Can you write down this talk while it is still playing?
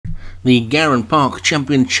The Gowran Park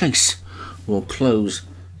Champion Chase will close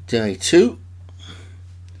day 2.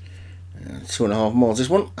 2.5 miles this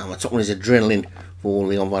one, and the top one is Adrenaline for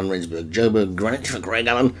Leon van Rensburg. Joburg Granite for Craig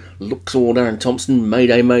Allen. Luxor Darren Thompson.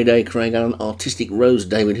 Mayday Mayday Craig Allen. Artistic Rose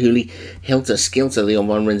David Hooley. Helter Skelter Leon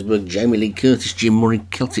van Rensburg. Jamie Lee Curtis. Jim Murray.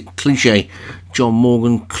 Celtic Cliche. John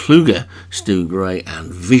Morgan. Kluger. Stu Gray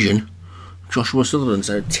and Vision Joshua Sutherland.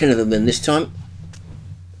 So 10 of them then this time.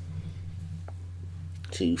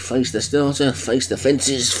 To face the starter, face the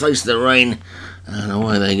fences, face the rain, and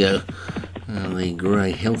away they go. And the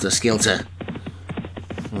grey Helter Skelter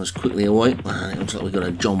was quickly away, and it looks like we've got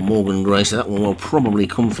a John Morgan grey, so that one will probably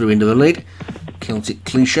come through into the lead. Celtic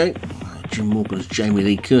Cliche, Jim Morgan's Jamie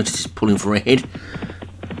Lee Curtis is pulling for a head,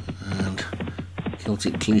 and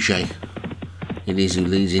Celtic Cliche it is who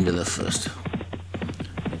leads into the first.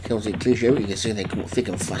 Celtic Cliche, you can see they come thick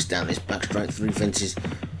and fast down this back straight, 3 fences,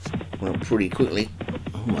 went up pretty quickly,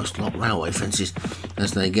 almost like railway fences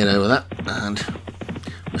as they get over that, and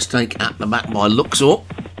mistake at the back by Luxor.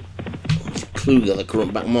 Kluger the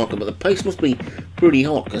current back marker, but the pace must be pretty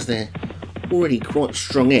hot because they're already quite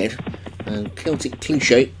strong ahead, and Celtic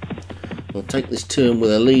Cliche will take this turn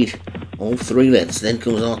with a lead of 3 lengths. Then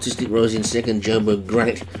comes Artistic Rose in second, Joburg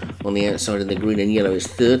Granite on the outside of the green and yellow is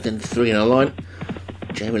third, then 3 in a line.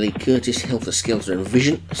 Jamie Lee Curtis, Helter Skelter and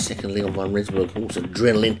Vision. Second Leon van Rensburg, horse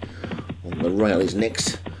Adrenaline on the rail is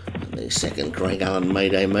next, and the second Craig Allen,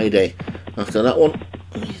 Mayday Mayday. After that one,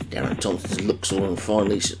 Darren Thompson's Luxor, and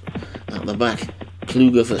finally at the back,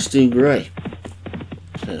 Kluger for Stu Gray.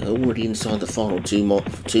 So already inside the final 2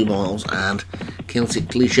 miles, and Celtic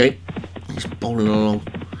Cliche is bowling along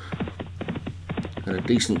at a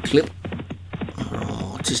decent clip.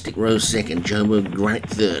 Artistic Rose second, Joburg Granite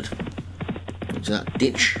third. Into that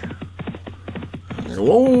ditch.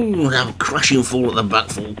 Oh, have a crashing fall at the back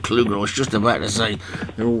for Kluger. I was just about to say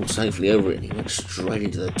they're all safely over it. He went straight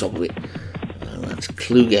into the top of it. That's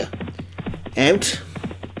Kluger out.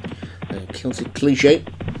 Celtic Cliche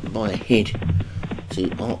by a head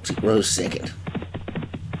to Arctic Rose second.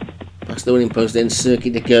 Past the winning post, then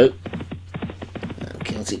Circuit to go. And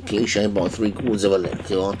Celtic Cliche by 3/4 of a length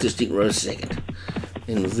to Artistic Rose second.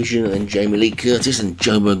 Then Vision, and then Jamie Lee Curtis and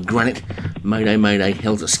Joburg Granite. Mayday Mayday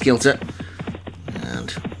Helter Skelter.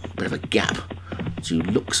 And a bit of a gap to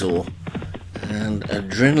Luxor and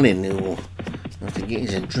Adrenaline, who will have to get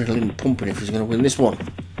his adrenaline pumping if he's going to win this one.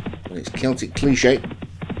 But it's Celtic Cliche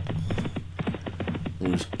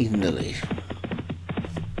who's in the lead.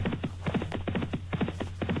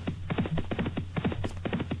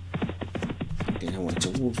 Getting away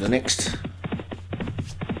towards the next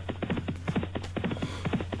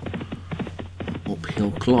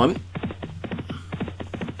uphill climb.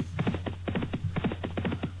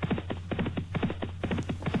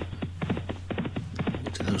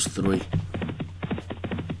 To those 3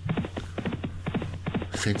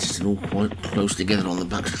 fences are all quite close together on the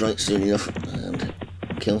back straight soon enough, and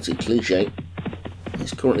Celtic Cliche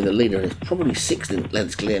is currently the leader. It's probably 6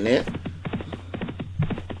 lengths clear now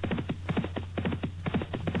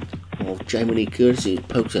of Jamie Lee Curtis, who's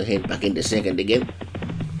poked her head back into second again,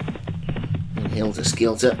 and Helter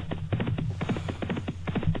Skelter.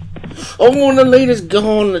 Oh, and the leader's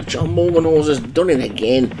gone. The John Morgan horse has done it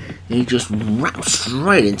again. He just rapped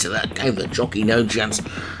straight into that, gave the jockey no chance,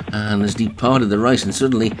 and has departed the race, and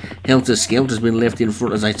suddenly Helter Skelter's been left in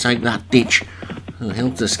front as they take that ditch.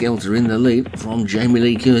 Helter Skelter in the lead from Jamie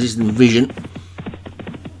Lee Curtis and Vision.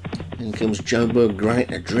 In comes Joburg Granite.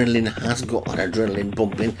 Adrenaline has got that adrenaline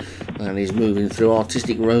pumping and he's moving through.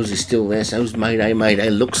 Artistic Rose is still there, so's Mayday Mayday.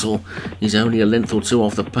 Luxor is only a length or 2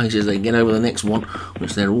 off the pace as they get over the next one,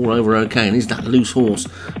 which they're all over okay. And is that loose horse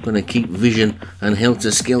going to keep Vision and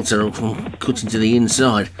Helter Skelter from cutting to the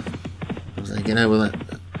inside as they get over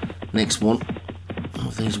that next one?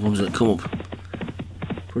 Of these ones that come up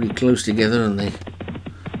pretty close together, and they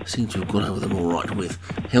seem to have got over them all right, with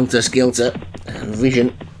Helter Skelter and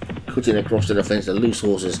Vision cutting across to the fence. The loose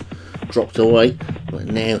horses dropped away, but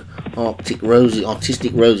now Artistic Rose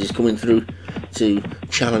is coming through to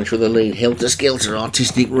challenge for the lead. Helter Skelter,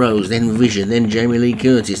 Artistic Rose, then Vision, then Jamie Lee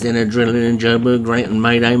Curtis, then Adrenaline and Joburg Granite and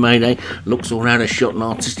Mayday Mayday. Looks all out of shot, and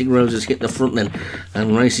Artistic Rose has hit the front then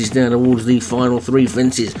and races down towards the final 3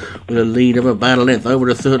 fences with a lead of about a length. Over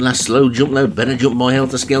the third last slow jump though, better jump by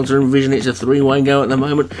Helter Skelter and Vision. It's a 3-way go at the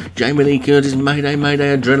moment. Jamie Lee Curtis, Mayday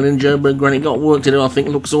Mayday, Adrenaline, Joburg Granite got work to do. I think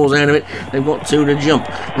Luxor's out of it. They've got 2 to jump.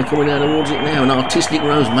 They're coming down towards it now, and Artistic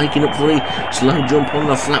Rose making up for the slow jump on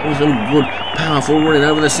the flat with some good powerful running.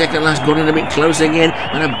 Moving over the second last, got in a bit close again,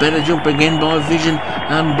 and a better jump again by Vision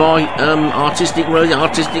and by Artistic Rose.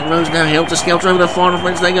 Artistic Rose now Helter Skelter over the final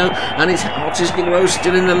fence they go, and it's Artistic Rose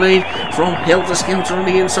still in the lead from Helter Skelter on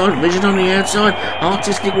the inside, Vision on the outside.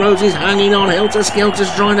 Artistic Rose is hanging on, Helter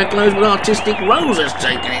Skelter's trying to close, but Artistic Rose has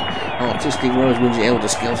taken it. Artistic Rose wins the Helter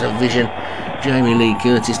Skelter. Vision, Jamie Lee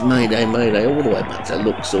Curtis, Mayday, Mayday, all the way back to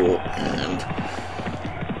Luxor, and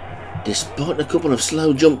despite a couple of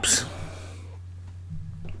slow jumps,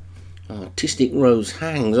 Artistic Rose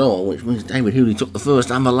hangs on, which means David Hooley took the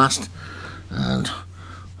first and the last, and I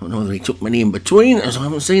don't know whether he took many in between, as I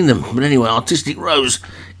haven't seen them, but anyway, Artistic Rose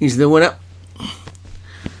is the winner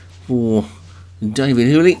for David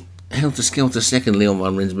Hooley. Helter Skelter second, Leon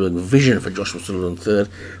van Rensburg. Vision for Joshua Sutherland third,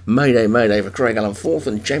 Mayday, Mayday for Craig Allen fourth,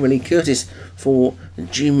 and Jamie Lee Curtis for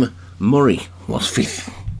Jim Murray was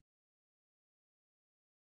fifth.